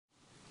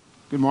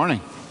Good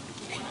morning.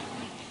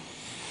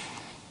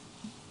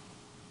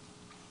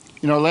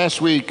 You know, last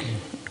week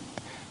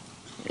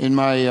in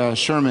my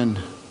sermon,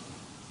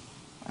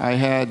 I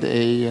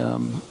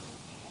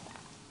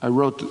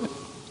wrote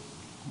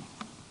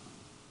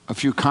a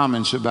few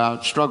comments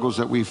about struggles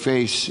that we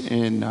face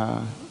in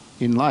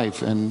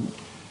life and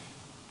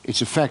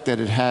its effect that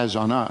it has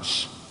on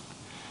us.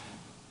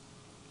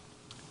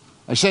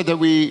 I said that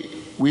we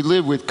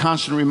live with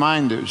constant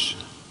reminders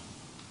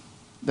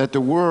that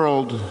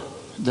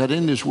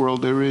in this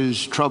world there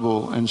is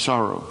trouble and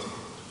sorrow.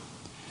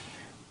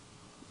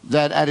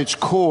 That at its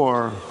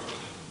core,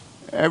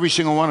 every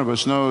single one of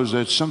us knows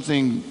that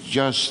something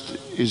just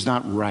is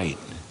not right.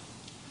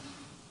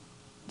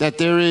 That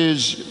there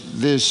is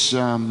this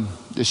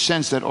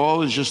sense that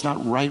all is just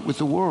not right with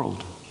the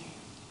world.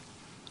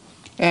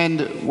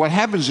 And what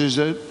happens is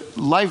that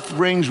life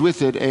brings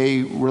with it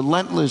a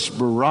relentless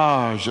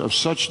barrage of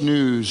such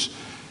news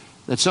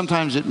that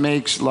sometimes it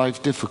makes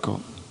life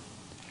difficult.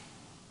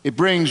 It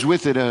brings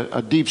with it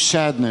a deep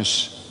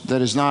sadness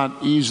that is not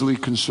easily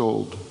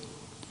consoled.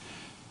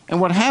 And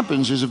what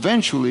happens is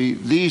eventually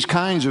these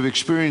kinds of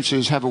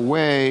experiences have a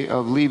way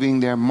of leaving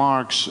their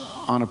marks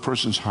on a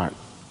person's heart.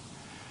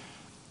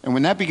 And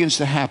when that begins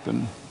to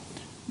happen,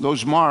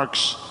 those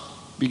marks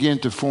begin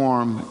to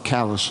form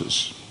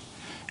calluses.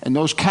 And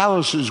those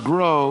calluses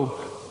grow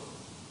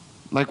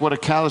like what a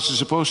callus is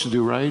supposed to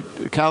do, right?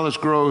 A callus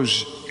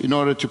grows in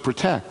order to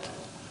protect.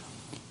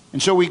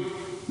 And so we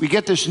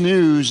get this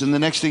news, and the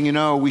next thing you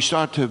know, we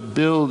start to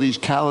build these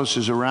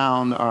calluses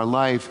around our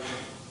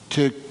life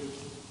to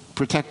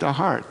protect our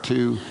heart,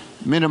 to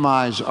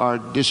minimize our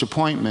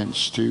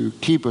disappointments, to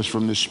keep us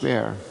from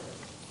despair.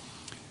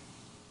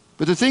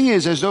 But the thing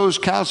is, as those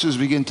calluses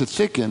begin to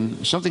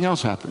thicken, something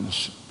else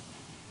happens.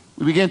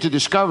 We begin to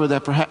discover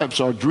that perhaps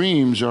our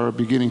dreams are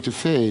beginning to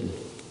fade.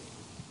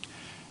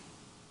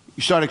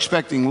 You start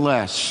expecting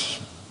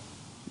less.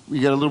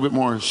 We get a little bit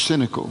more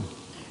cynical.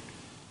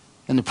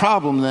 And the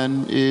problem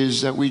then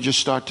is that we just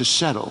start to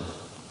settle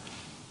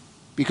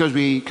because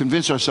we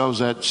convince ourselves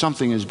that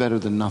something is better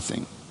than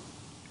nothing.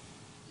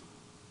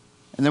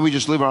 And then we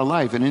just live our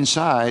life, and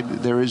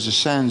inside there is a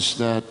sense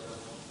that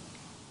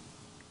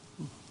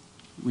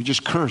we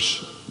just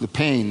curse the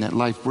pain that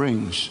life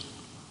brings,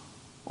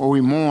 or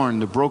we mourn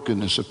the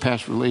brokenness of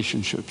past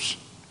relationships,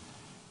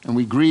 and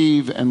we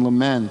grieve and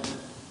lament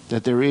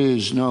that there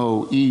is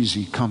no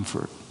easy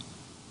comfort.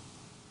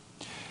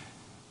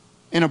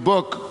 In a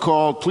book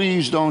called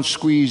Please Don't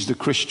Squeeze the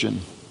Christian,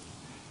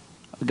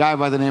 a guy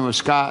by the name of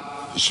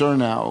Scott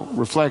Cernow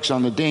reflects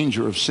on the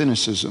danger of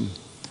cynicism,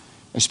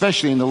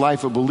 especially in the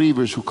life of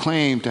believers who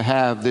claim to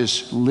have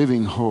this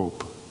living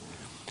hope.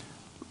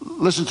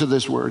 Listen to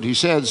this word. He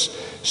says,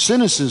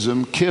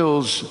 cynicism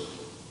kills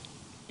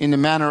in the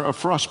manner of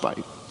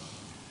frostbite.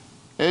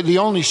 The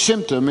only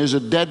symptom is a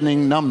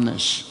deadening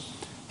numbness.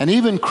 And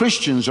even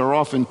Christians are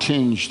often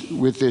tinged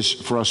with this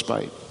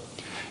frostbite.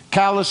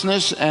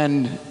 Callousness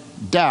and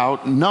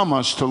doubt numb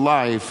us to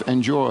life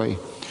and joy.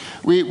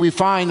 We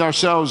find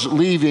ourselves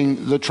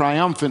leaving the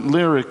triumphant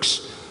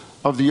lyrics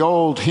of the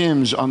old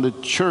hymns on the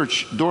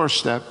church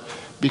doorstep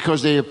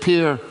because they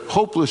appear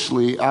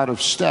hopelessly out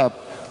of step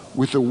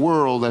with the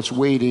world that's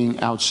waiting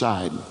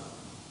outside.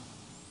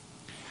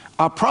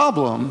 Our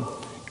problem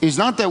is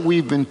not that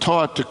we've been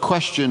taught to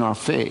question our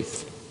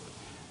faith,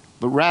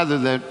 but rather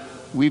that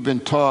we've been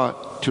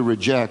taught to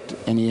reject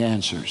any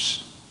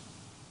answers.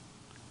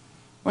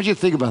 I want you to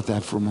think about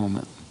that for a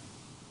moment.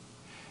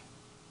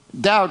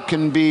 Doubt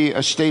can be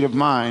a state of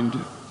mind,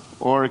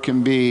 or it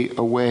can be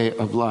a way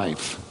of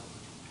life.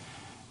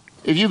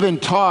 If you've been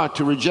taught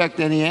to reject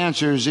any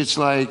answers, it's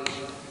like,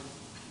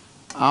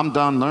 I'm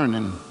done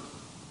learning.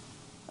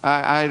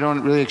 I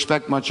don't really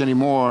expect much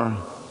anymore,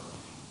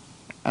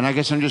 and I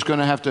guess I'm just going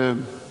to have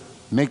to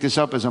make this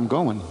up as I'm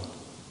going.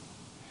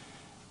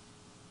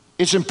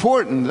 It's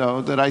important,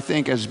 though, that I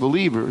think as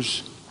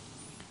believers,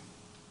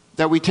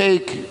 that we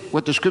take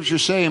what the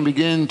scriptures say and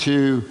begin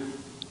to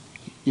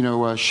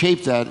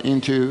shape that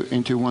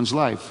into one's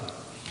life.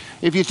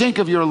 If you think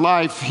of your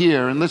life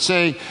here, and let's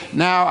say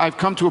now I've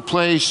come to a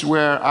place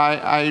where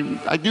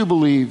I do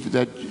believe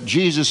that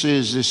Jesus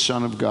is this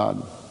Son of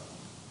God.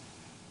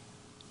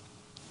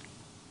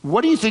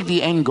 What do you think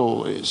the end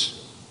goal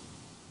is?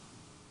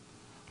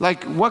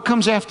 Like, what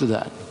comes after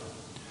that?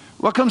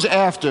 What comes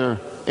after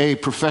a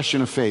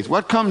profession of faith?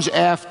 What comes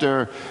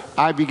after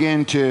I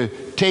begin to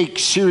take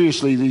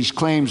seriously these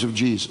claims of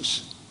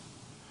Jesus?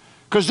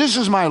 Because this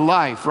is my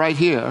life right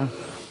here.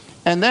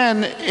 And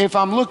then if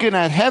I'm looking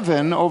at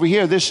heaven over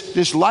here,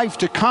 this life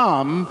to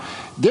come,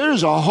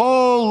 there's a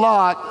whole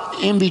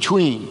lot in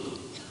between.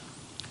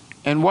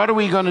 And what are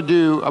we going to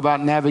do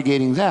about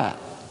navigating that?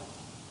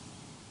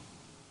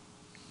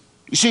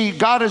 You see,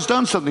 God has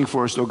done something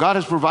for us, though. God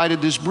has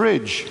provided this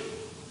bridge.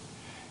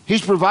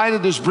 He's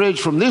provided this bridge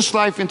from this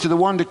life into the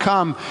one to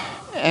come,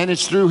 and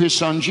it's through his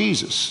Son,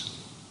 Jesus.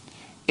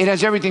 It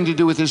has everything to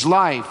do with his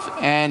life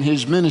and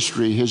his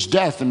ministry, his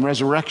death and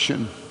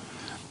resurrection.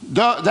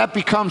 That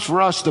becomes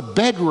for us the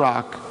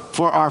bedrock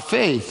for our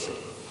faith.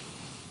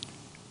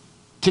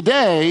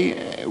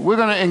 Today, we're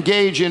going to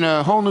engage in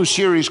a whole new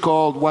series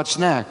called What's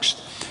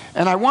Next?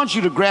 And I want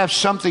you to grasp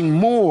something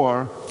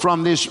more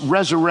from this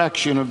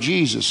resurrection of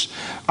Jesus.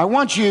 I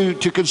want you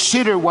to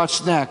consider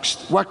what's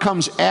next, what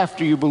comes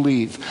after you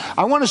believe.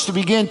 I want us to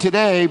begin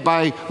today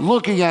by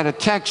looking at a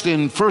text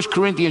in 1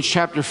 Corinthians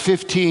chapter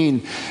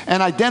 15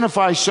 and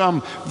identify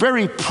some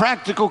very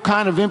practical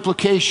kind of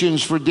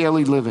implications for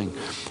daily living.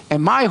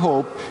 And my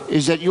hope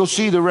is that you'll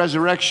see the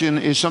resurrection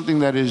is something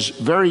that is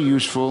very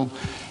useful,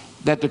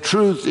 that the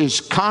truth is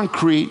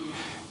concrete,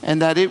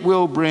 and that it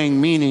will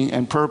bring meaning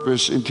and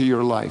purpose into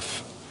your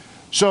life.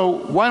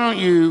 So why don't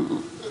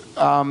you,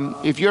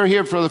 if you're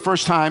here for the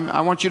first time,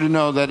 I want you to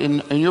know that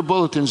in your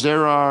bulletins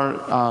there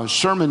are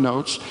sermon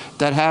notes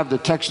that have the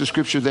text of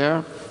Scripture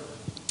there,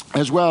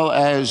 as well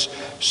as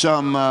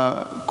some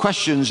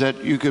questions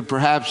that you could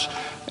perhaps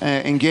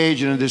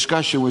engage in a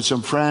discussion with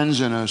some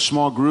friends in a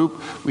small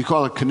group. We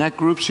call it Connect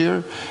Groups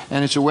here,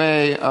 and it's a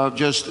way of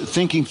just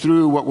thinking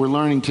through what we're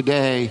learning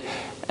today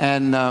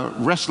and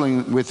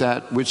wrestling with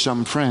that with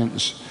some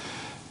friends.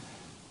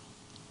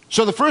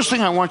 So the first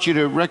thing I want you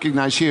to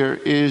recognize here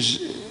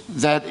is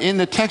that in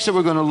the text that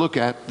we're going to look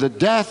at, the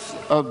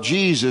death of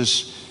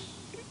Jesus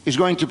is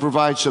going to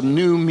provide some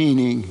new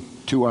meaning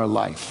to our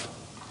life.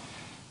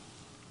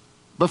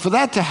 But for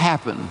that to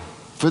happen,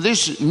 for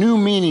this new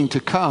meaning to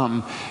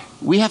come,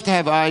 we have to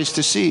have eyes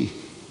to see.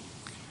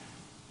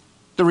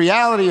 The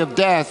reality of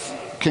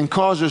death can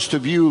cause us to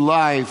view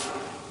life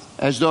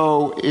as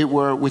though it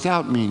were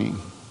without meaning.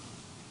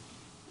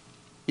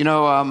 You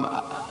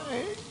know,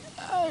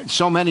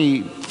 so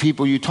many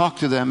people, you talk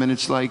to them and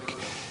it's like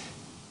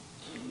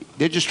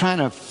they're just trying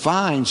to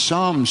find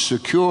some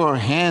secure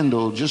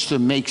handle just to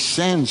make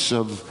sense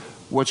of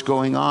what's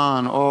going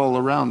on all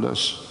around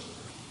us.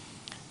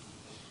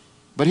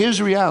 But here's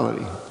the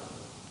reality.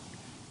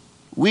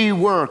 We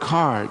work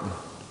hard,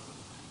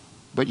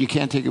 but you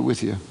can't take it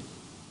with you.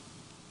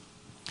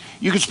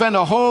 You could spend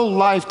a whole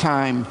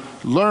lifetime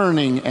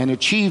learning and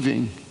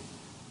achieving,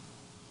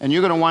 and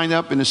you're going to wind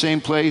up in the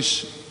same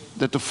place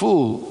that the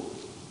fool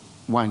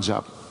winds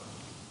up,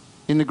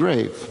 in the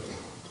grave.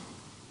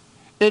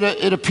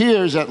 It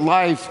appears that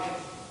life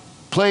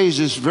plays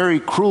this very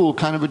cruel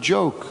kind of a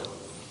joke.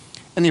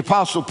 And the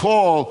Apostle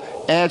Paul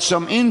adds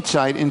some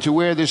insight into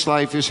where this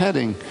life is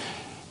heading.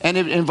 And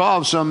it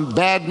involves some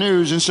bad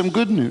news and some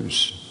good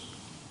news.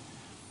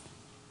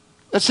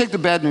 Let's take the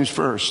bad news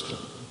first.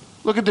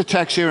 Look at the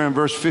text here in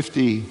verse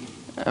 50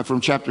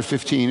 from chapter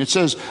 15. It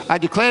says, I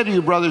declare to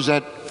you, brothers,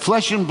 that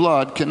flesh and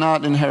blood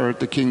cannot inherit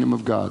the kingdom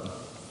of God,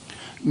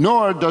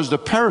 nor does the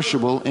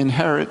perishable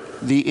inherit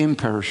the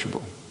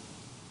imperishable.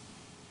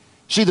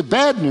 See, the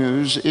bad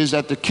news is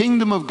that the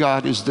kingdom of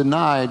God is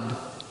denied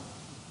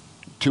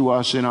to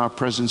us in our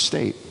present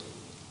state.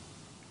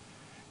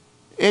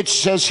 It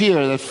says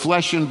here that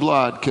flesh and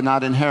blood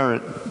cannot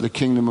inherit the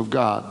kingdom of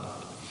God,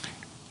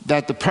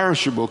 that the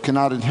perishable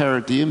cannot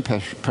inherit the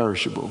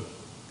imperishable.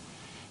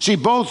 See,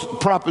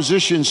 both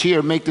propositions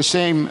here make the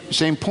same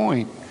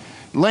point.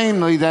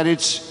 Namely, that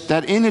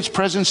in its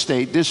present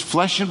state, this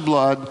flesh and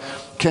blood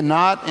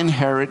cannot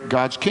inherit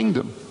God's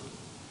kingdom.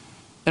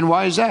 And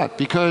why is that?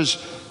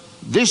 Because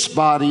this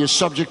body is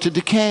subject to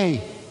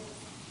decay.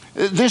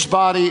 This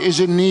body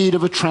is in need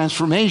of a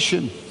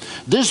transformation.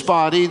 This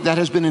body that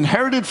has been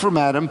inherited from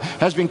Adam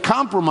has been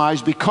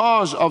compromised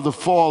because of the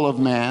fall of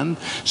man.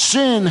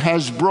 Sin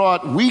has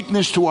brought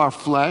weakness to our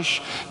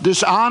flesh,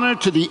 dishonor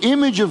to the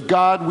image of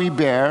God we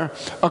bear,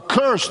 a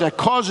curse that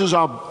causes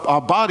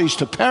our bodies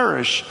to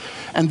perish.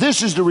 And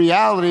this is the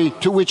reality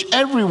to which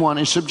everyone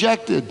is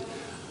subjected.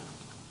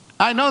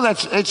 I know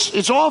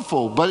it's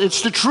awful, but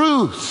it's the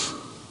truth.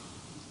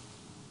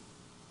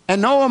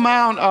 And no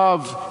amount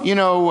of,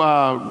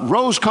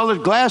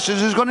 rose-colored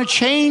glasses is going to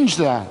change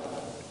that.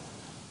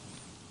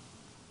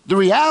 The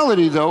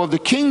reality, though, of the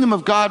kingdom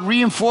of God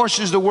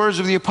reinforces the words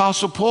of the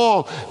Apostle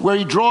Paul, where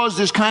he draws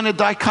this kind of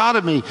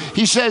dichotomy.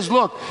 He says,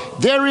 look,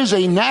 there is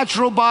a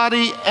natural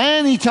body,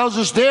 and he tells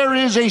us there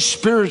is a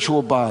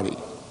spiritual body.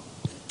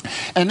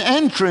 An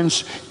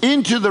entrance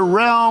into the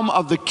realm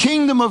of the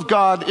kingdom of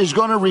God is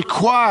going to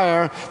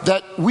require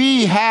that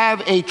we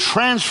have a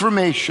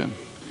transformation.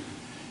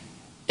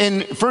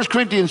 In 1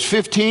 Corinthians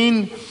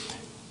 15,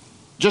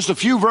 just a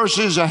few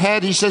verses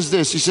ahead, he says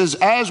this. He says,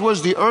 as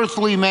was the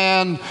earthly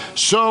man,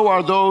 so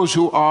are those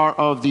who are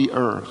of the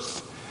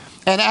earth.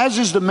 And as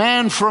is the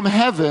man from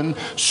heaven,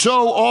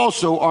 so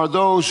also are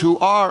those who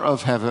are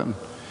of heaven.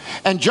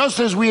 And just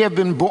as we have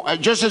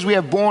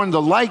borne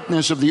the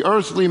likeness of the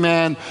earthly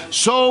man,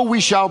 so we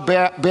shall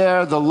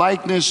bear the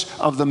likeness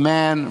of the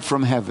man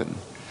from heaven.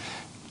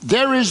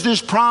 There is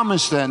this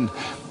promise then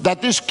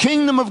that this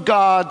kingdom of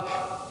God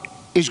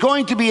is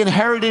going to be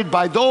inherited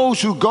by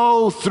those who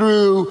go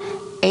through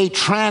a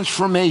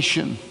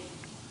transformation.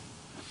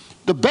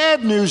 The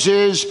bad news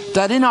is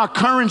that in our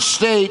current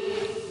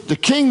state, the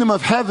kingdom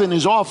of heaven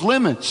is off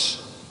limits.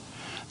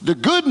 The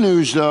good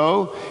news,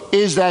 though,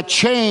 is that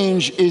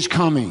change is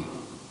coming.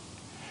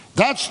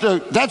 That's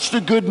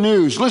the good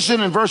news.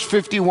 Listen in verse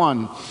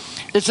 51.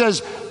 It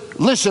says,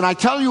 listen, I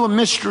tell you a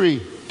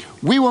mystery.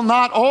 We will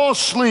not all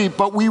sleep,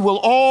 but we will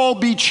all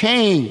be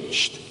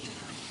changed.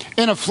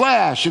 In a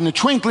flash, in the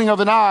twinkling of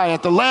an eye,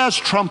 at the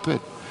last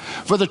trumpet.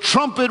 For the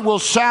trumpet will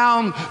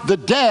sound, the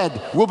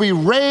dead will be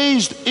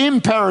raised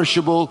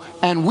imperishable,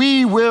 and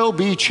we will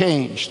be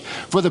changed.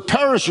 For the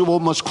perishable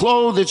must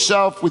clothe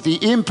itself with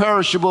the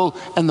imperishable,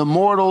 and the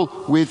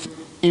mortal with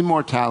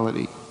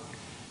immortality.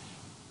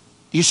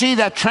 You see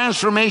that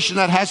transformation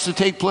that has to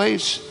take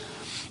place?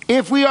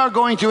 If we are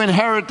going to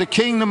inherit the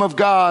kingdom of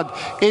God,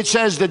 it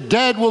says the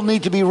dead will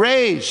need to be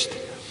raised.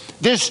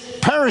 This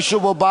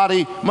perishable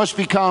body must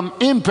become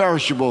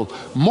imperishable.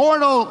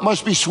 Mortal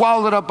must be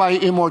swallowed up by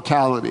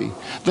immortality.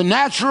 The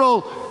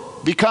natural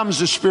becomes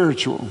the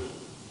spiritual.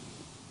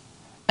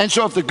 And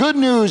so if the good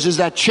news is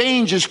that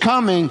change is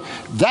coming,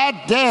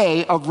 that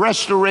day of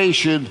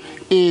restoration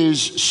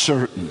is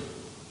certain.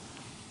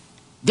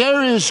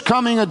 There is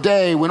coming a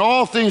day when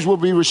all things will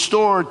be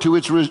restored to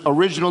its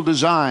original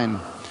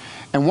design.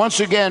 And once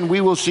again, we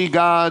will see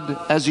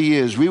God as He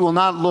is. We will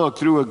not look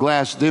through a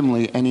glass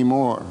dimly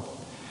anymore.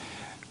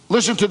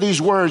 Listen to these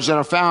words that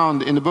are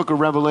found in the book of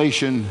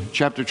Revelation,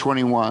 chapter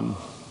 21.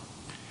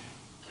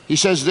 He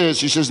says this,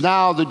 he says,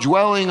 now the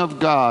dwelling of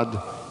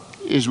God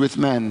is with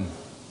men,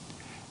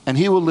 and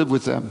He will live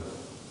with them.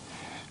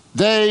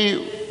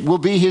 They will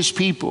be His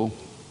people,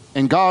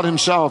 and God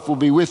Himself will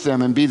be with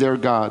them and be their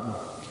God.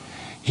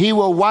 He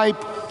will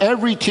wipe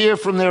every tear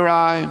from their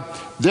eye.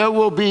 There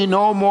will be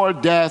no more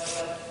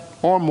death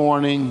or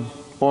mourning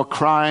or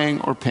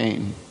crying or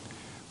pain.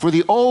 For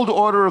the old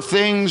order of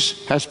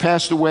things has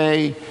passed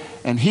away,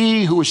 and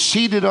He who is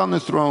seated on the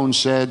throne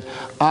said,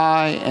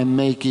 I am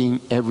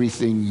making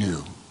everything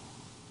new.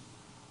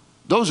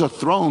 Those are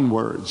throne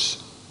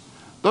words.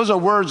 Those are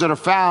words that are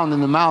found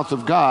in the mouth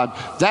of God.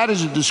 That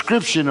is a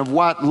description of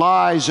what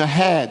lies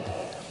ahead.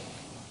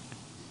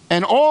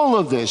 And all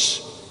of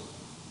this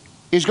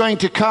is going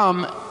to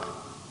come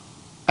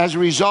as a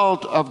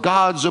result of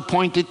God's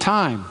appointed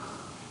time.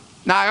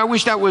 Now, I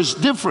wish that was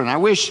different.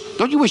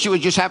 Don't you wish it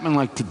would just happen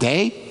like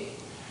today?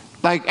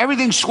 Like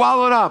everything's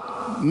swallowed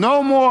up.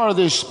 No more of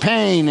this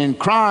pain and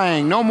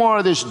crying. No more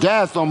of this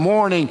death or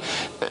mourning.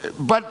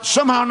 But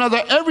somehow or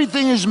another,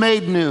 everything is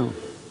made new,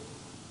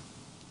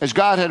 as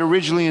God had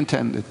originally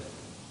intended.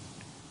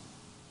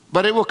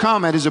 But it will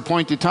come at His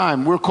appointed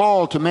time. We're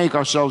called to make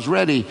ourselves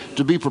ready,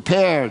 to be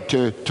prepared,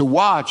 to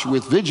watch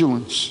with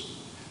vigilance.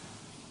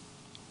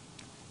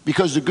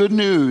 Because the good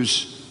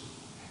news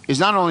is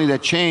not only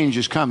that change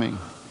is coming,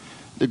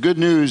 the good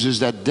news is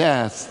that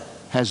death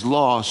has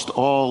lost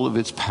all of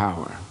its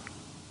power.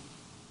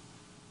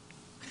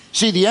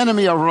 See, the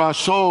enemy of our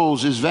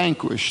souls is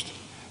vanquished.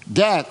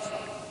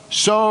 Death,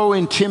 so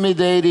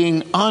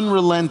intimidating,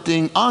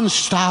 unrelenting,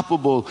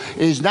 unstoppable,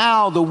 is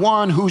now the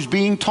one who's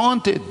being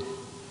taunted.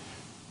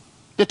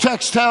 The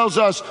text tells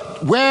us,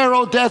 where,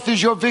 O death,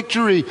 is your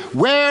victory?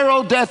 Where,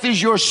 O death,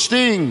 is your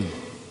sting?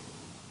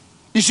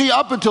 You see,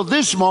 up until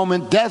this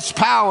moment, death's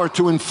power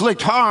to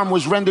inflict harm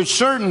was rendered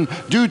certain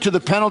due to the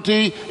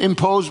penalty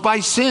imposed by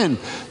sin.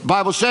 The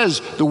Bible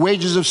says the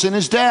wages of sin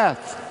is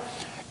death.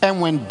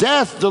 And when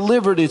death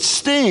delivered its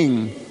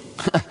sting,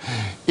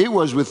 it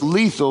was with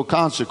lethal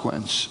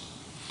consequence.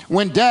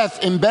 When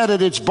death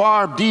embedded its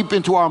barb deep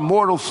into our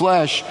mortal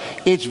flesh,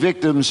 its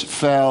victims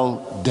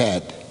fell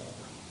dead.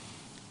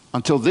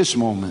 Until this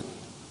moment,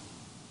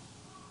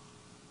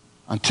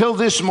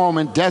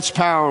 death's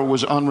power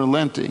was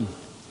unrelenting.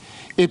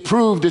 It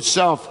proved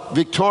itself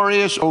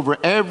victorious over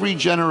every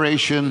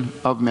generation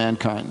of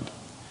mankind.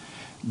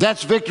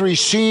 Death's victory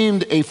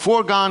seemed a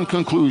foregone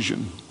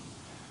conclusion.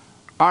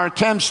 Our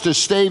attempts to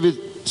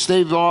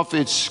stave off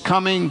its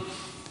coming,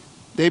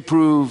 they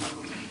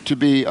prove to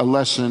be a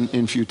lesson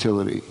in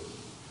futility.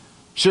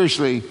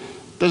 Seriously,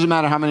 doesn't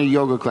matter how many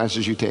yoga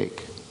classes you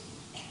take.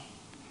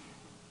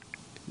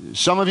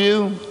 Some of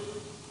you,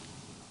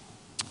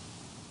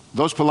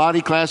 those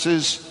Pilates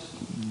classes,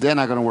 they're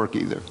not going to work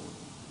either.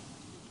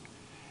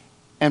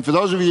 And for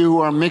those of you who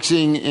are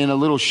mixing in a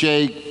little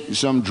shake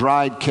some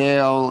dried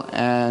kale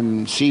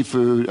and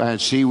seafood,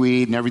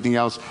 seaweed and everything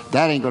else,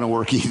 that ain't going to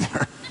work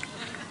either.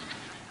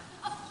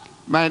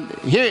 Man,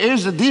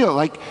 here's the deal.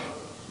 Like,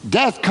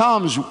 death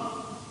comes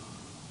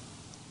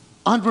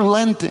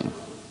unrelenting.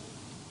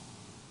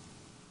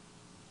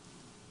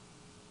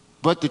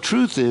 But the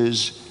truth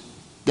is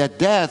that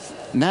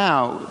death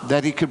now,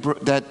 that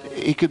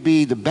it could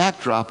be the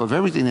backdrop of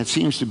everything that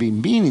seems to be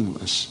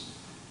meaningless.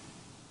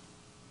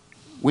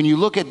 When you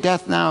look at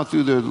death now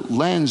through the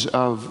lens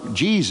of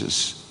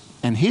Jesus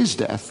and His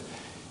death,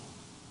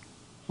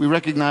 we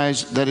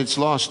recognize that it's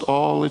lost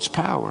all its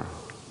power.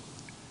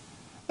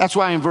 That's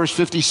why in verse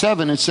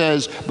 57 it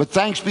says, but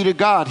thanks be to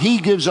God, He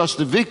gives us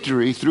the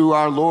victory through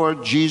our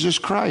Lord Jesus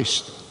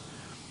Christ.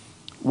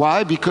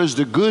 Why? Because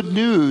the good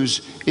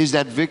news is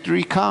that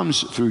victory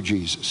comes through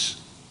Jesus.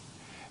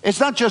 It's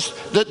not just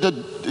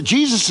that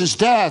Jesus'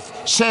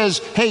 death says,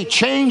 hey,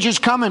 change is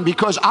coming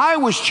because I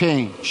was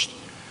changed.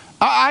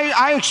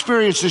 I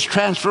experienced this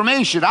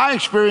transformation. I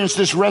experienced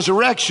this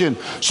resurrection.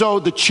 So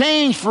the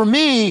change for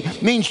me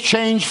means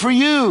change for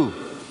you.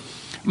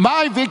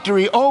 My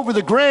victory over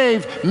the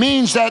grave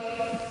means that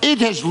it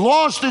has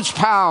lost its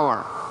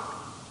power.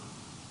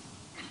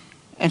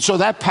 And so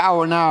that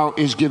power now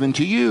is given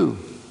to you.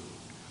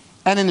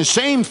 And in the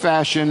same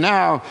fashion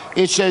now,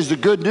 it says the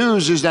good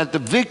news is that the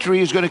victory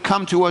is going to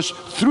come to us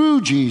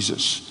through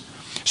Jesus.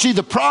 See,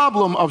 the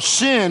problem of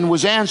sin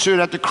was answered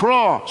at the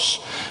cross.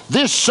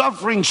 This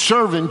suffering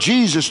servant,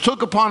 Jesus,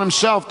 took upon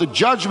himself the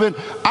judgment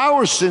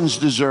our sins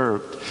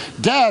deserved.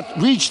 Death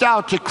reached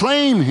out to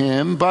claim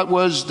him, but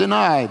was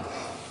denied.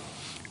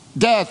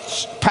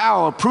 Death's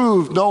power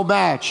proved no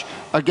match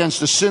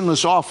against the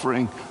sinless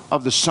offering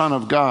of the Son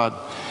of God.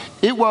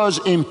 It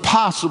was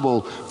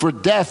impossible for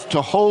death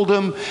to hold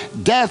him.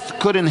 Death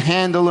couldn't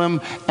handle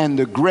him, and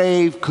the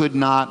grave could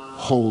not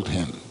hold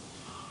him.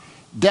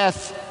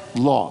 Death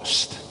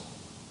lost.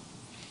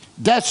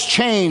 Death's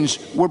chains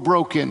were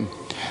broken.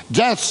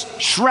 Death's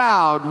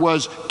shroud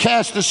was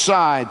cast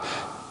aside.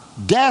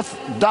 Death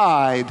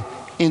died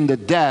in the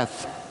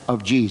death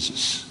of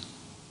Jesus.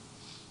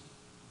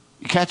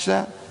 You catch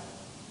that?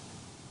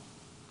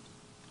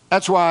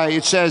 That's why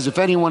it says, if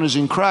anyone is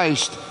in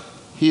Christ,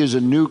 he is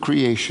a new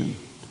creation.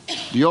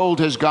 The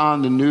old has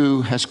gone, the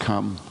new has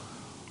come.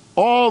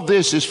 All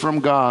this is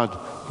from God,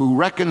 who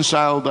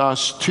reconciled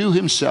us to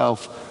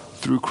himself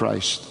through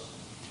Christ.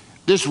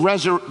 This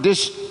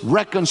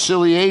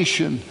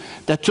reconciliation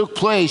that took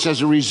place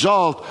as a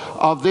result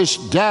of this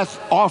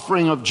death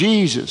offering of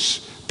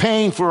Jesus,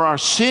 paying for our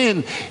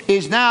sin,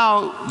 is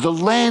now the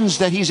lens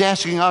that he's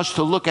asking us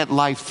to look at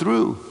life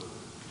through.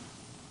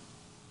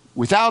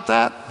 Without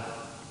that,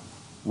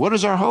 what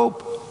is our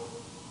hope?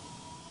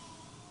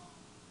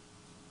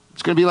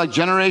 It's going to be like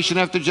generation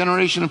after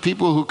generation of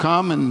people who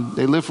come and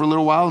they live for a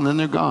little while and then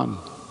they're gone.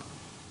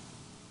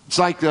 It's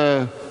like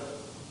the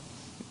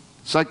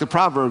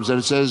Proverbs that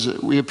it says,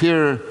 we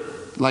appear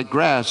like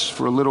grass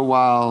for a little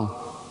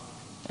while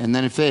and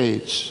then it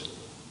fades.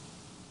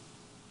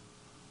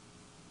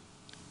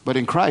 But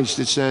in Christ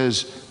it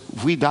says,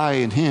 if we die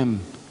in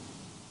him,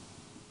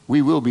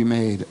 we will be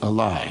made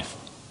alive.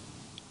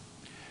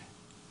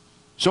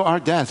 So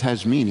our death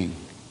has meaning.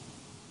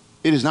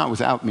 It is not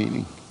without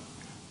meaning.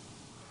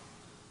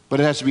 But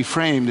it has to be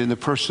framed in the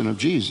person of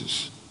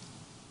Jesus.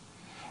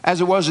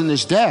 As it was in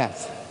this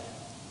death,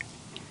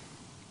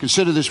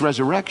 consider this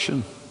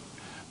resurrection.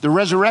 The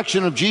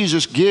resurrection of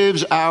Jesus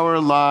gives our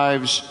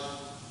lives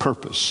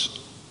purpose.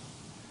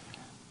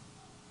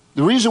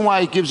 The reason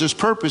why it gives us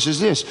purpose is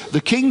this: the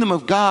kingdom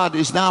of God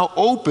is now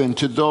open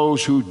to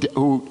those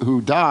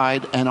who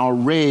died and are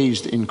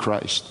raised in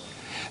Christ.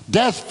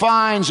 Death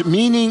finds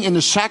meaning in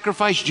the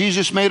sacrifice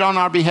Jesus made on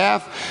our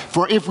behalf.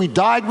 For if we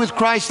died with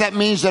Christ, that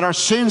means that our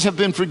sins have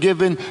been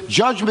forgiven,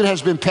 judgment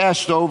has been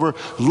passed over.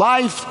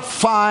 Life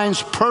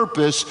finds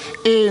purpose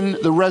in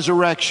the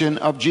resurrection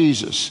of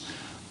Jesus.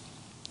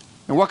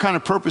 And what kind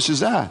of purpose is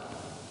that?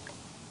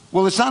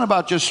 Well, it's not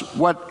about just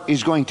what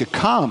is going to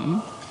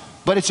come,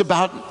 but it's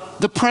about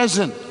the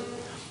present.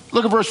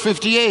 Look at verse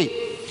 58.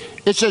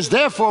 It says,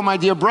 therefore, my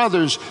dear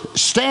brothers,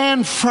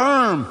 stand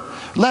firm.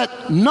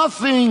 Let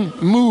nothing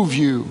move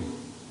you.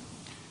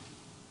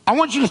 I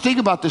want you to think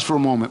about this for a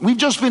moment. We've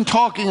just been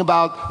talking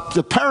about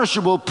the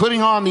perishable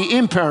putting on the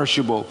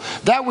imperishable.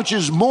 That which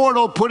is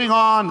mortal putting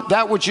on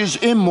that which is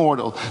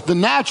immortal. The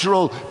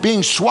natural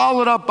being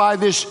swallowed up by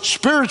this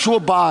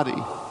spiritual body.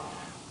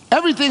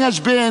 Everything has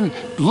been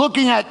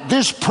looking at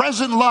this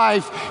present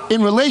life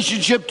in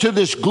relationship to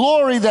this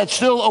glory that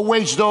still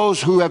awaits those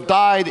who have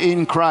died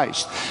in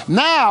Christ.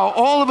 Now,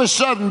 all of a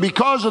sudden,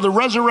 because of the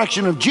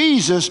resurrection of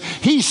Jesus,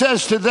 he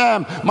says to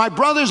them, my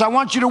brothers, I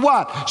want you to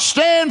what?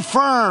 Stand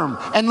firm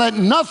and let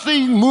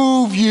nothing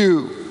move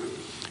you.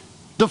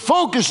 The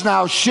focus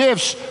now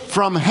shifts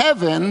from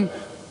heaven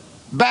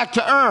back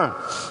to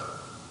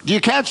earth. Do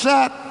you catch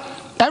that?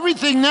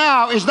 Everything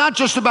now is not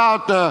just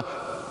about the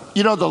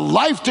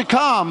life to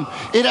come.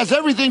 It has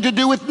everything to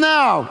do with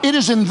now. It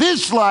is in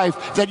this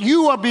life that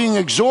you are being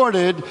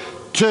exhorted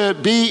to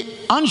be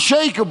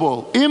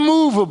unshakable,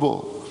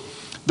 immovable.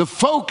 The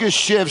focus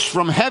shifts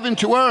from heaven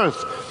to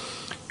earth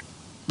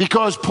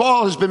because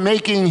Paul has been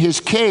making his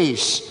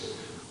case.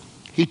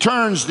 He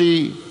turns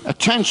the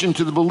attention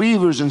to the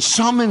believers and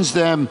summons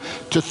them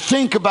to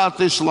think about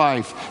this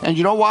life. And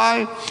you know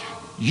why?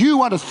 You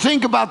want to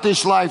think about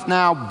this life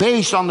now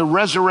based on the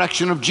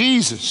resurrection of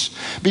Jesus,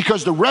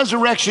 because the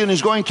resurrection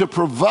is going to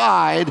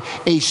provide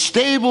a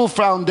stable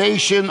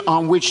foundation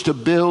on which to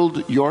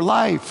build your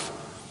life.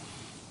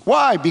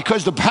 Why?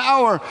 Because the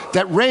power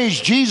that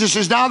raised Jesus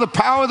is now the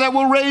power that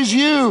will raise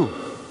you.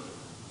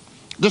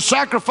 The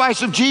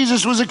sacrifice of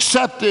Jesus was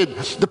accepted.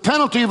 The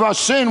penalty of our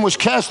sin was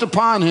cast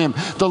upon him.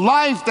 The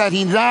life that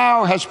he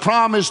now has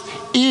promised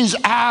is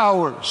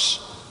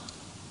ours.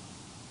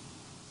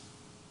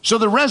 So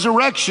the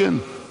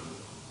resurrection,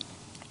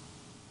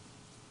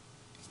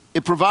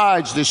 it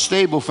provides this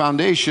stable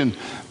foundation,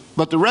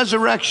 but the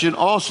resurrection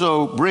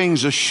also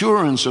brings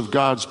assurance of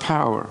God's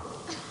power.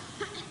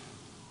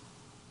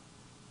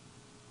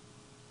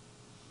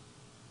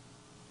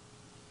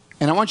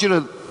 And I want you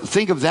to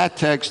think of that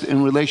text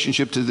in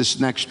relationship to this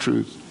next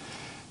truth.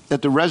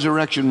 that the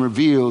resurrection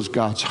reveals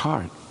God's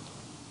heart.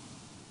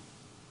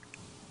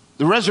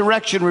 The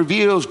resurrection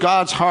reveals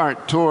God's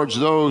heart towards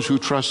those who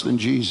trust in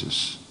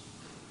Jesus.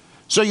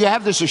 So you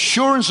have this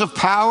assurance of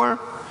power,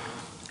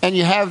 and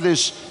you have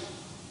this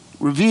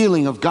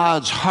revealing of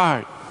God's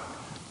heart.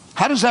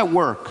 How does that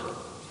work?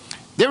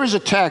 There is a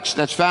text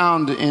that's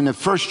found in the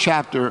first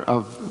chapter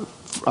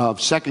of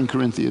 2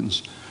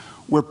 Corinthians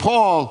where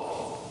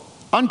Paul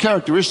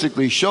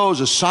uncharacteristically shows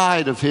a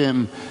side of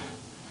him.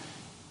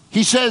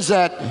 He says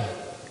that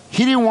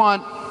he didn't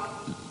want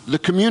the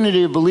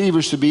community of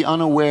believers to be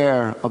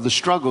unaware of the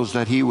struggles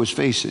that he was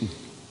facing.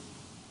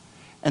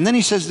 And then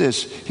he says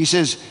this. He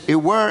says, "It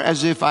were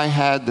as if I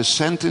had the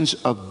sentence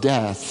of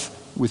death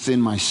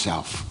within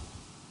myself.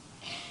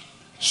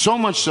 So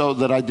much so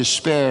that I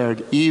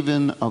despaired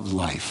even of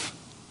life."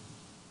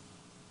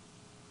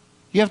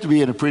 You have to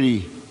be in a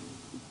pretty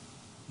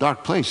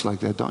dark place like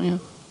that, don't you?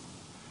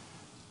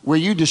 Where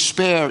you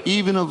despair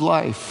even of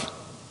life.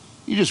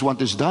 You just want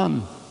this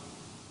done.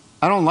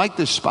 I don't like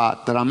this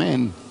spot that I'm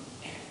in.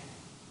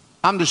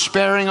 I'm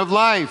despairing of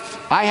life.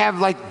 I have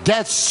like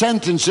death's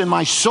sentence in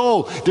my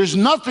soul. There's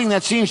nothing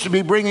that seems to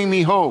be bringing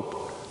me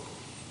hope.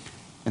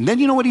 And then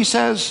you know what he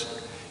says?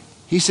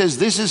 He says,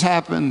 "This has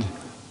happened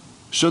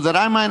so that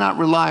I might not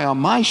rely on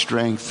my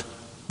strength,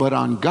 but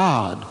on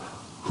God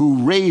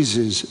who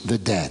raises the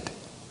dead."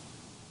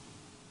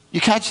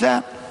 You catch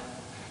that?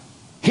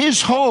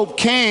 His hope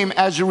came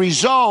as a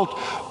result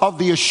of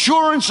the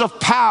assurance of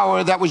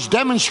power that was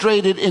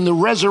demonstrated in the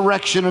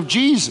resurrection of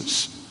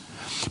Jesus.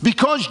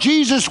 Because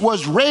Jesus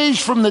was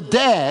raised from the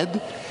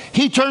dead,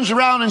 he turns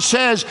around and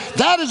says,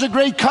 "That is a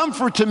great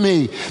comfort to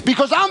me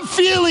because I'm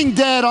feeling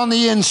dead on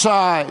the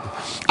inside.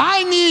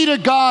 I need a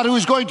God who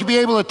is going to be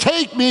able to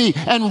take me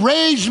and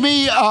raise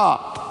me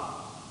up."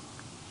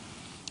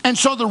 And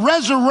so the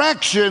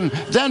resurrection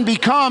then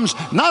becomes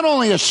not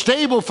only a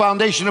stable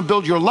foundation to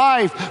build your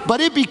life, but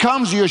it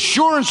becomes the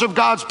assurance of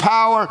God's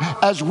power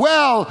as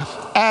well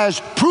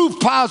as proof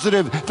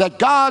positive that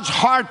God's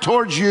heart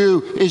towards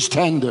you is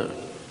tender.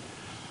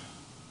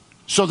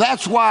 So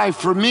that's why,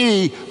 for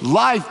me,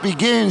 life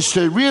begins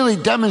to really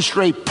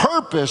demonstrate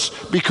purpose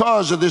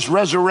because of this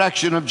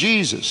resurrection of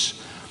Jesus.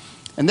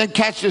 And then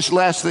catch this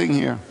last thing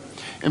here.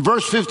 In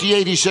verse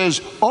 58, he says,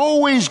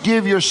 "Always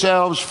give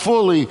yourselves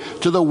fully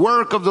to the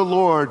work of the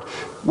Lord."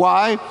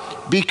 Why?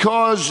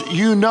 "Because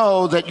you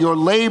know that your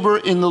labor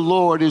in the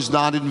Lord is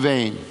not in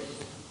vain."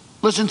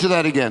 Listen to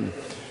that again.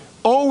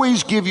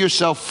 Always give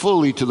yourself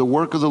fully to the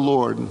work of the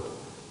Lord,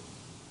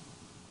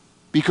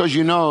 because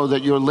you know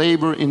that your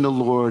labor in the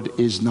Lord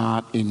is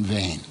not in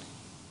vain.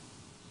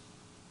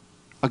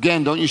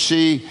 Again, don't you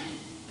see?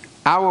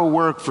 Our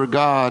work for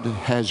God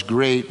has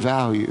great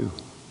value.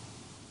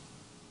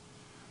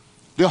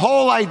 The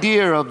whole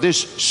idea of this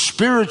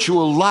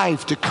spiritual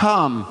life to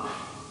come,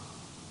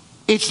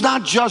 it's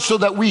not just so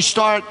that we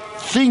start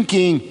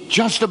thinking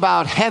just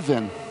about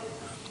heaven,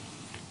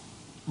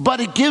 but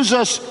it gives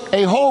us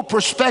a whole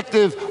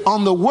perspective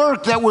on the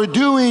work that we're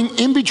doing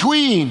in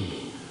between.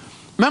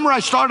 Remember, I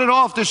started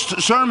off this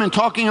sermon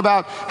talking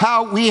about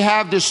how we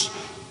have this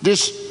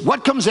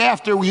what comes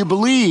after you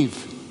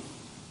believe.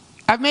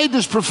 I've made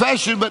this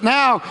profession, but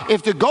now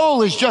if the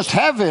goal is just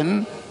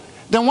heaven,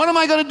 then what am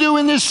I going to do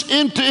in this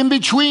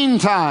in-between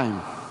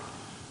time?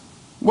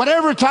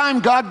 Whatever time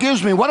God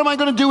gives me, what am I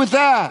going to do with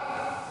that?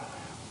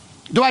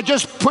 Do I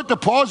just put the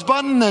pause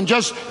button and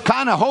just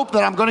kind of hope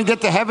that I'm going to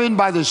get to heaven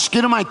by the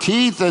skin of my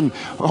teeth and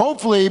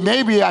hopefully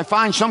maybe I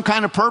find some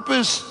kind of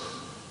purpose?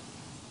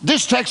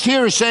 This text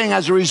here is saying,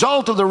 as a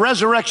result of the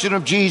resurrection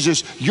of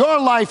Jesus, your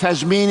life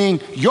has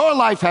meaning, your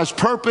life has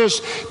purpose.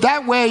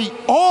 That way,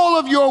 all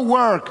of your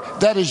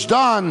work that is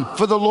done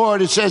for the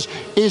Lord, it says,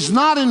 is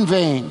not in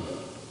vain.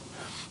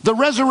 The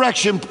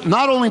resurrection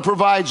not only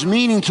provides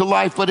meaning to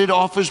life, but it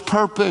offers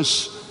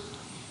purpose.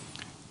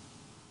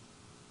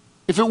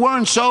 If it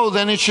weren't so,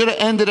 then it should have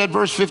ended at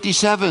verse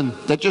 57.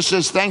 That just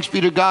says, "Thanks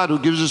be to God who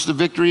gives us the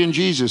victory in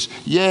Jesus."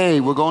 Yay,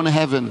 we're going to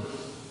heaven.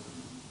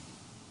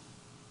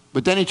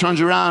 But then he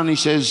turns around and he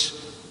says,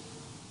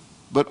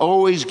 "But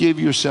always give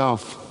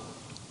yourself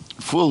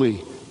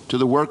fully to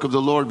the work of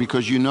the Lord,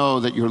 because you know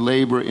that your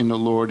labor in the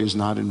Lord is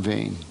not in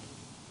vain."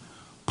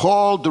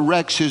 Paul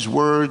directs his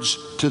words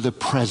to the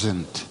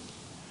present,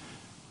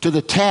 to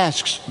the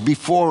tasks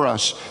before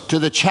us, to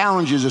the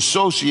challenges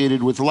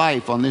associated with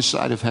life on this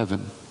side of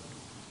heaven.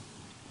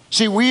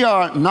 See, we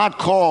are not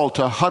called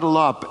to huddle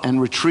up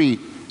and retreat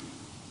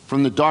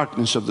from the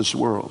darkness of this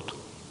world.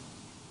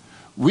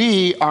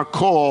 We are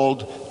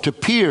called to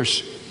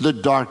pierce the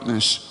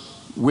darkness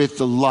with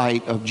the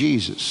light of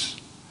Jesus.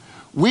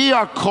 We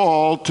are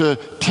called to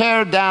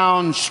tear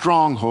down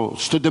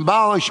strongholds, to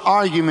demolish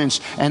arguments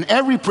and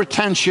every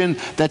pretension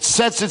that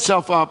sets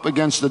itself up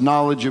against the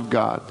knowledge of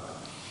God.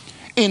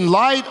 In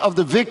light of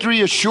the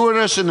victory assured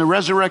us in the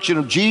resurrection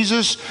of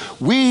Jesus,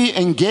 we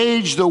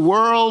engage the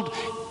world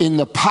in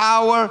the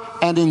power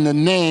and in the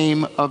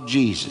name of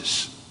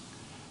Jesus.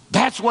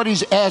 That's what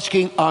he's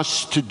asking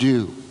us to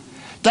do.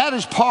 That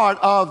is part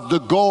of the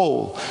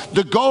goal.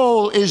 The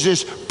goal is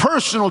this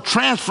personal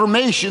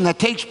transformation that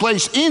takes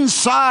place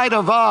inside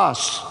of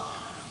us.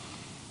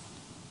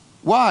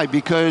 Why?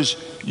 Because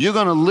you're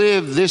going to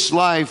live this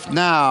life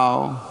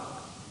now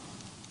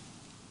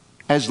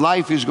as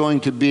life is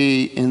going to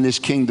be in this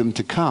kingdom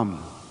to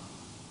come.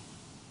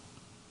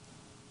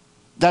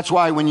 That's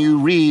why when you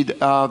read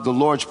the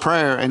Lord's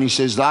Prayer and he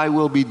says, "Thy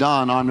will be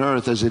done on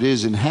earth as it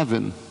is in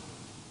heaven,"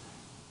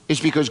 it's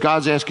because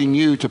God's asking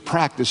you to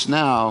practice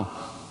now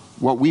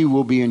what we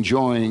will be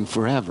enjoying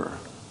forever.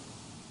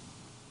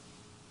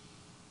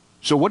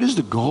 So what is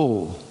the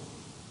goal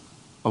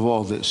of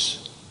all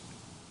this?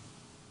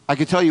 I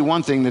can tell you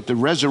one thing, that the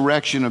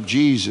resurrection of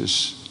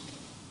Jesus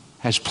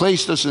has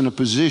placed us in a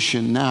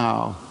position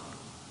now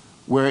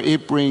where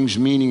it brings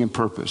meaning and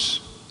purpose.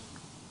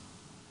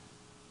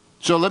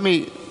 So let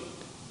me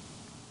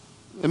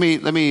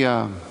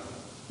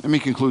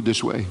conclude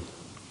this way.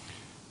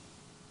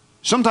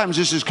 Sometimes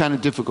this is kind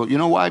of difficult. You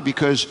know why?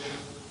 Because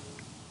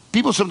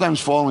people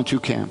sometimes fall in two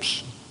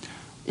camps.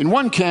 In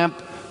one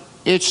camp,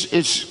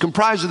 it's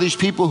comprised of these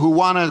people who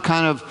want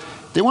to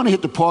they want to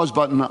hit the pause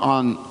button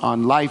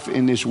on life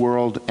in this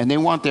world, and they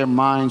want their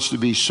minds to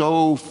be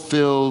so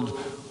filled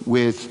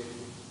with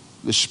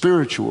the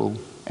spiritual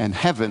and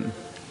heaven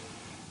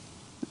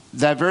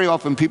that very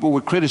often people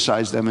would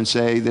criticize them and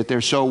say that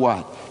they're so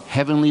what?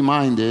 Heavenly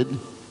minded,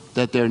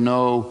 that they're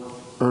no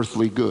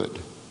earthly good.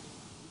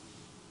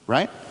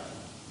 Right?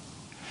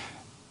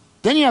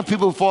 Then you have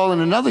people who fall in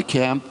another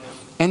camp,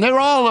 and they're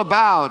all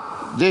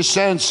about this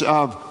sense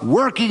of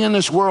working in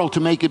this world to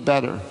make it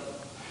better.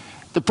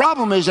 The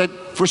problem is that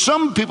for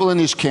some people in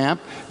this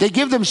camp, they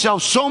give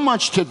themselves so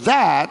much to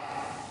that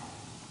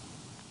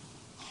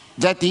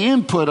the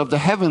input of the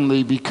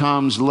heavenly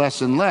becomes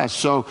less and less.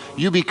 So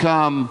you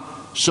become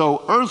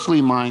so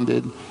earthly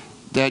minded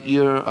that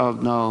you're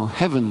of no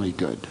heavenly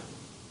good.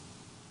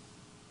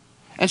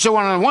 And so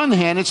on the one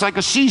hand, it's like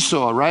a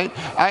seesaw, right?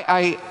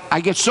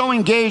 I get so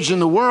engaged in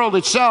the world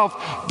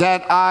itself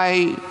that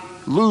I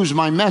lose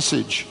my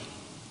message.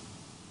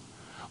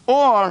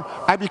 Or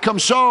I become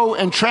so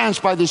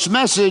entranced by this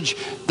message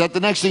that the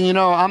next thing you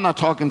know, I'm not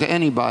talking to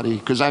anybody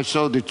because I've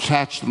so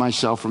detached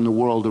myself from the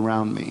world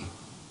around me.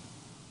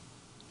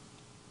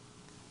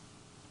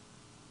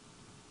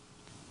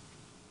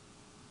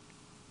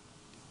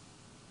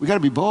 We got to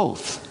be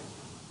both.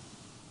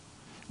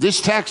 This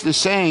text is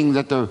saying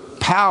that the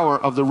power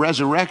of the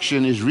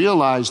resurrection is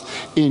realized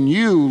in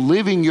you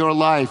living your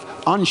life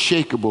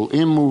unshakable,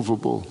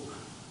 immovable,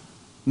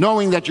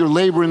 knowing that your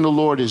labor in the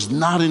Lord is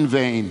not in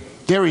vain.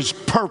 There is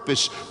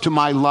purpose to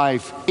my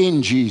life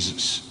in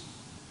Jesus.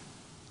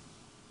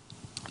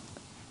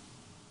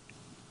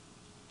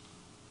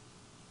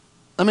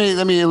 Let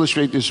me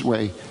illustrate this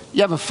way.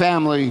 You have a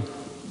family,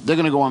 they're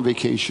going to go on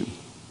vacation.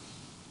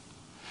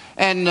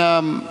 And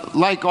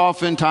like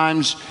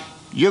oftentimes,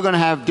 you're going to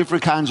have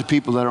different kinds of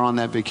people that are on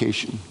that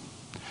vacation.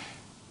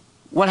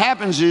 What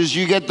happens is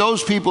you get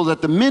those people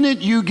that the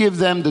minute you give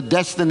them the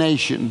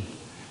destination,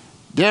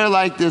 they're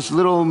like this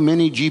little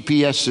mini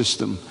GPS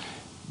system.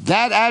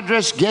 That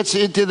address gets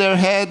into their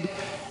head,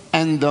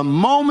 and the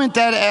moment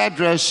that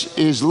address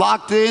is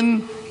locked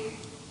in,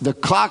 the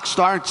clock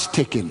starts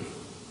ticking,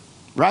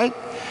 right?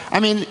 I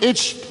mean,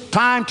 it's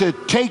time to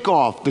take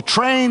off. The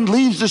train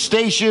leaves the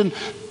station,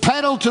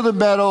 pedal to the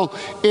metal.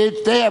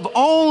 They have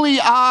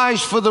only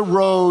eyes for the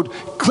road,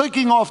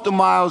 clicking off the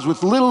miles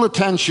with little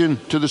attention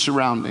to the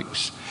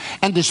surroundings.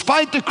 And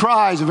despite the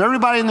cries of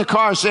everybody in the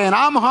car saying,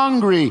 "I'm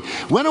hungry,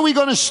 when are we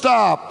going to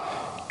stop?"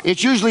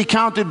 it's usually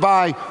counted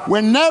by, "We're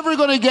never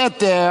going to get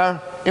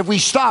there if we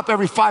stop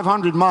every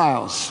 500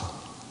 miles.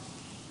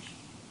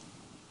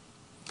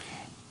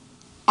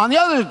 On the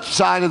other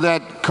side of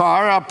that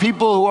car are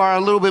people who are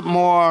a little bit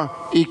more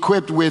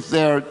equipped with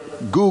their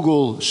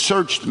Google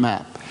searched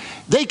map.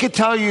 They could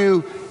tell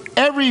you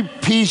every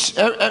piece,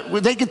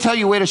 they could tell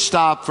you where to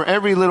stop for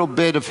every little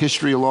bit of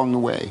history along the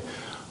way.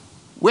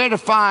 Where to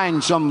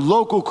find some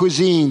local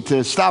cuisine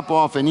to stop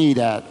off and eat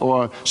at,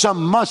 or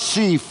some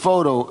must-see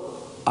photo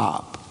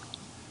op.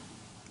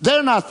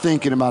 They're not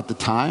thinking about the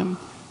time.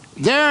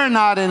 They're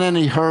not in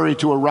any hurry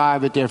to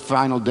arrive at their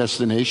final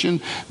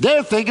destination.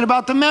 They're thinking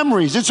about the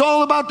memories. It's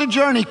all about the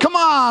journey. Come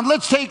on,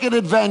 let's take an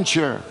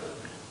adventure.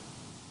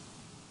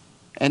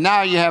 And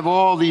now you have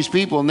all these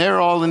people, and they're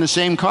all in the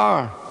same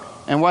car.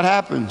 And what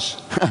happens?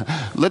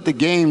 Let the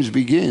games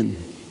begin.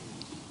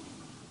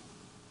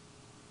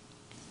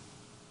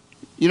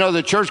 You know,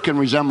 the church can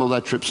resemble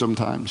that trip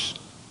sometimes.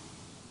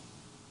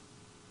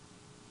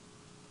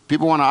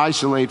 People want to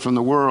isolate from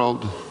the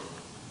world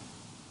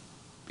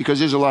because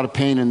there's a lot of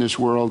pain in this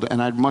world,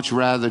 and I'd much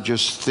rather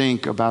just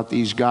think about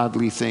these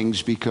godly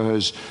things,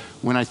 because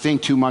when I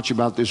think too much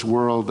about this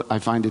world, I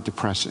find it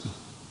depressing.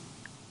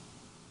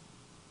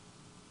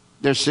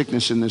 There's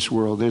sickness in this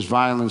world, there's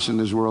violence in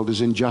this world, there's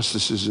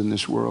injustices in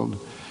this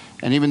world.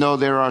 And even though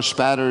there are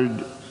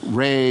spattered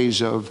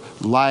rays of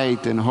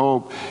light and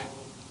hope,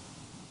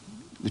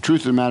 the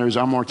truth of the matter is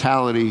our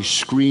mortality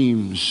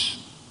screams.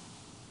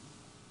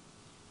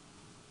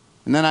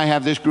 And then I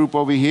have this group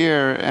over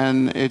here,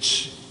 and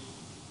it's,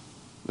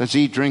 let's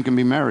eat, drink, and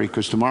be merry,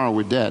 because tomorrow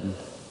we're dead.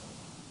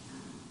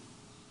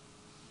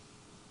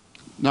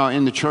 No,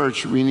 in the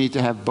church, we need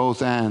to have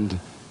both and.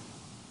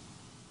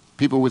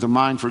 People with a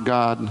mind for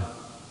God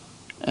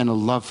and a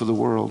love for the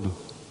world.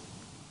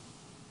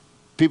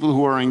 People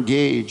who are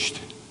engaged.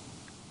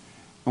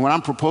 And what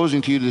I'm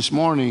proposing to you this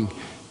morning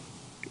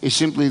is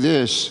simply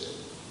this,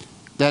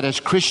 that as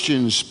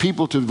Christians,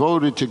 people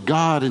devoted to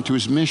God and to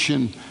His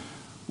mission,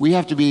 we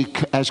have to be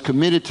as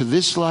committed to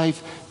this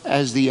life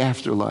as the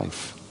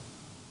afterlife.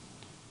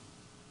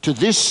 To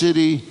this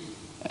city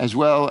as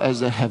well as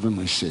the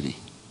heavenly city.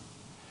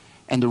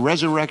 And the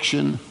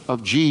resurrection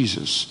of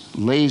Jesus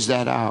lays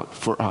that out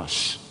for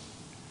us.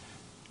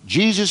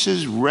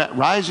 Jesus'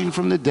 rising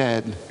from the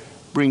dead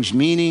brings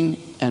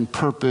meaning and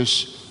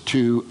purpose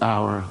to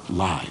our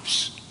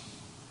lives.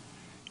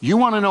 You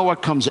want to know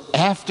what comes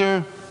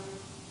after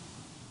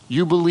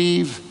you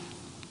believe?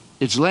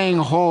 It's laying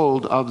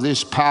hold of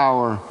this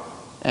power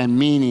and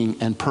meaning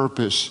and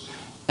purpose,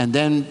 and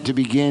then to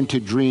begin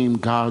to dream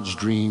God's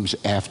dreams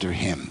after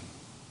Him.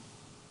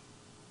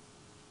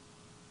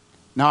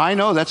 Now, I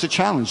know that's a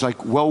challenge.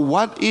 Like, well,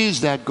 what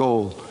is that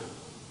goal?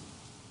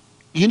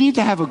 You need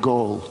to have a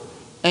goal.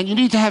 And you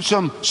need to have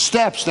some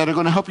steps that are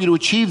going to help you to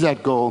achieve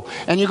that goal.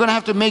 And you're going to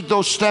have to make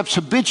those steps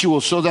habitual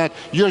so that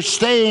you're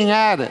staying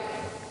at it.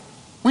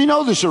 We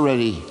know this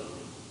already.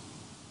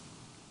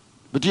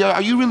 But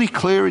are you really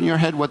clear in your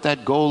head what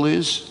that goal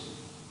is?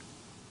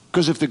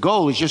 Because if the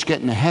goal is just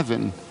getting to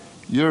heaven,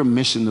 you're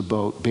missing the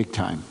boat big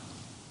time.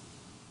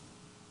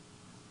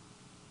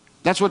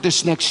 That's what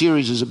this next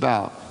series is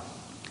about.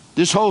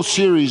 This whole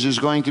series is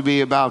going to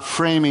be about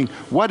framing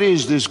what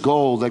is this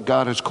goal that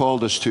God has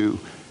called us to,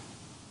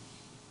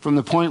 from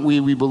the point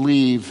we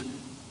believe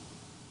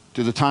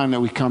to the time that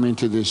we come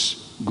into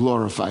this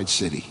glorified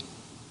city.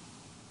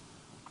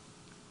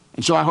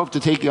 And so I hope to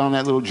take you on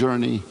that little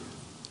journey,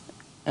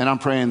 and I'm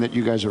praying that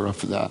you guys are up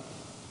for that.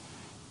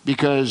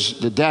 Because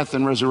the death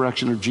and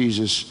resurrection of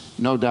Jesus,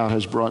 no doubt,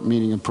 has brought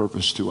meaning and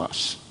purpose to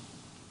us.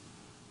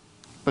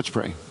 Let's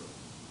pray.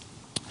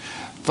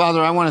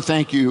 Father, I want to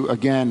thank you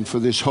again for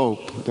this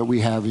hope that we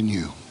have in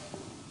you.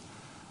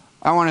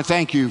 I want to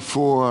thank you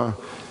for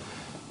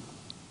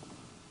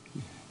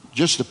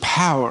just the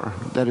power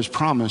that is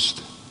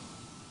promised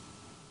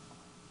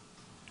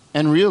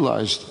and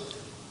realized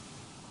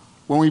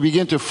when we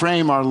begin to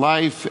frame our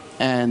life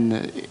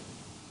and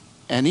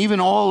even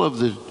all of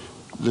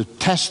the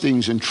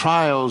testings and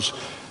trials,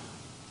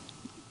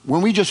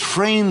 when we just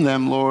frame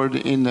them, Lord,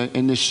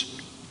 in this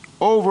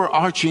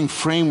overarching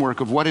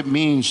framework of what it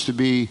means to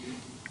be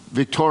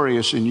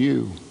victorious in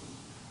you.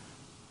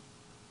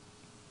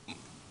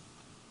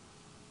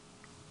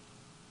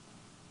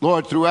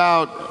 Lord,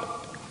 throughout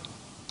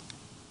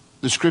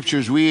the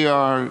scriptures, we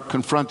are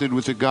confronted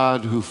with a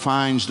God who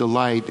finds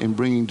delight in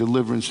bringing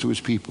deliverance to His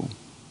people.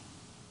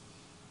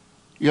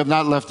 You have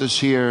not left us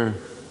here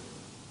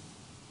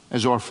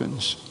as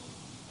orphans.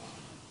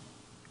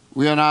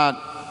 We are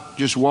not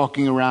just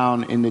walking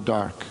around in the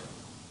dark.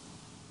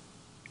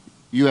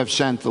 You have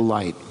sent the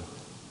light.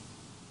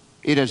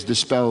 It has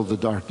dispelled the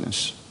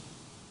darkness.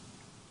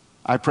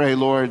 I pray,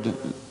 Lord,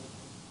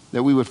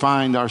 that we would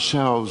find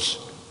ourselves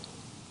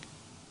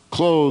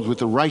clothed with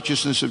the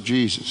righteousness of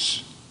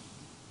Jesus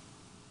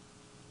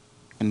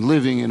and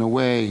living in a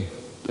way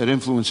that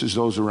influences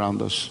those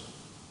around us.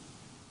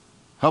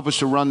 Help us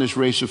to run this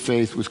race of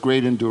faith with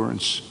great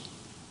endurance,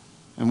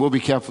 and we'll be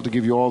careful to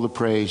give you all the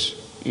praise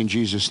in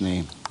Jesus'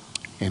 name.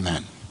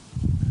 Amen.